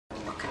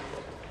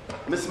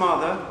Miss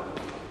Martha,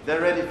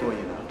 they're ready for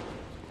you now.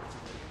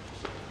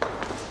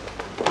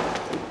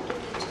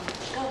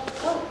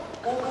 Go.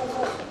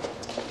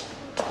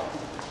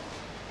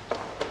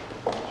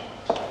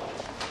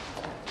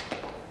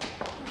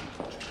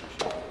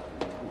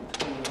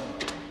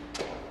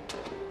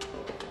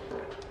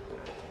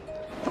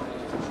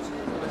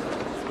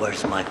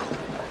 Where's Michael?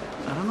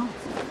 I don't know.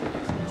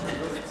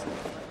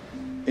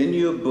 In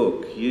your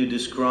book, you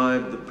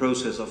describe the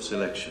process of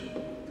selection.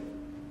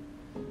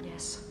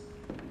 Yes.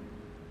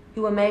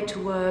 You were made to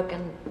work,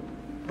 and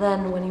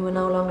then when you were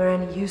no longer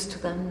any use to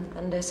them,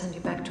 then they sent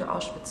you back to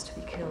Auschwitz to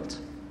be killed.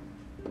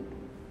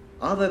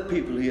 Are there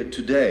people here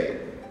today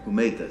who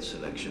made that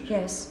selection?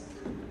 Yes.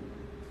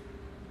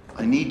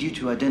 I need you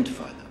to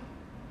identify them.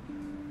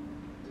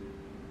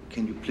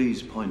 Can you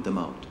please point them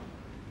out?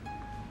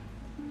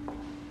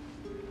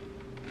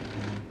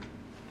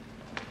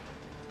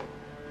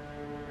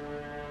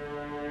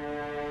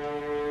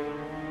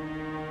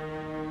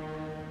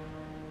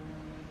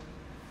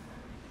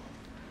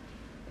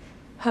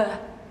 Her.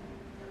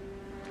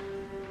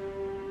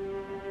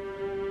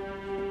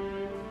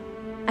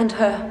 And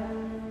her.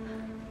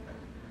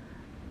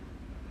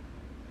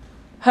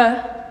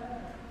 Her.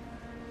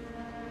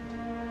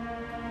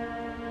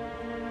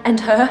 And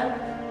her.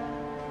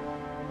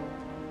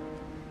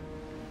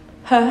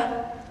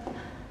 Her.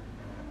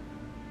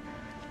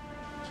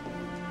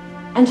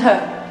 And her.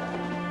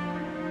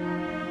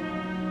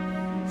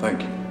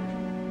 Thank you.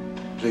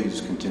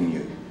 Please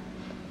continue.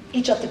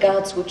 Each of the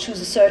guards would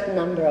choose a certain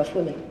number of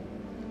women.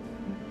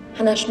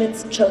 Hannah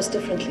Schmitz chose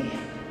differently.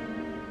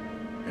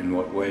 In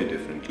what way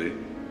differently?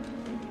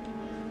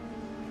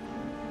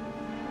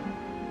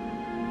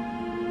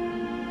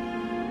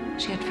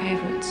 She had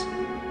favorites.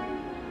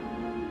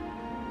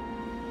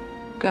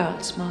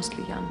 Girls,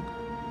 mostly young.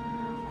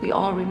 We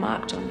all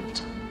remarked on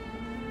it.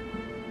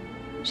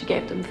 She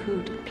gave them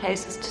food,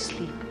 places to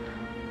sleep.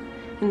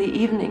 In the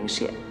evening,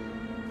 she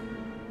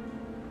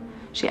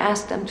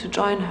asked them to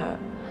join her,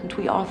 and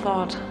we all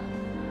thought,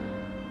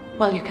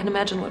 well, you can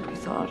imagine what we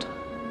thought.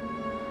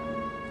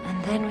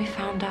 And then we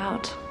found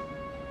out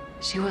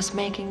she was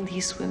making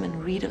these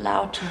women read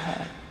aloud to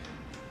her.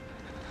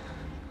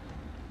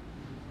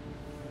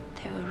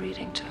 They were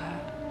reading to her.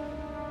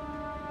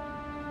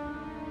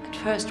 At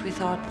first we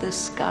thought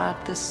this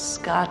guard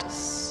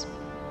is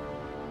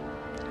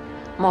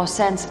more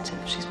sensitive,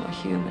 she's more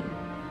human.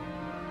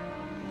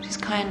 She's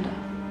kinder.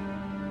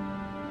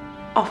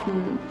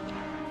 Often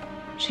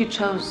she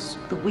chose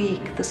the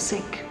weak, the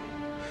sick.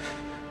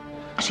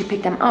 She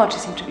picked them out, she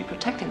seemed to be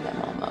protecting them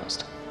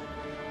almost.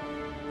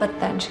 But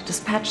then she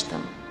dispatched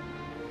them.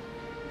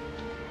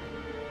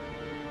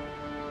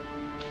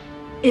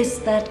 Is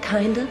that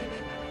kinder?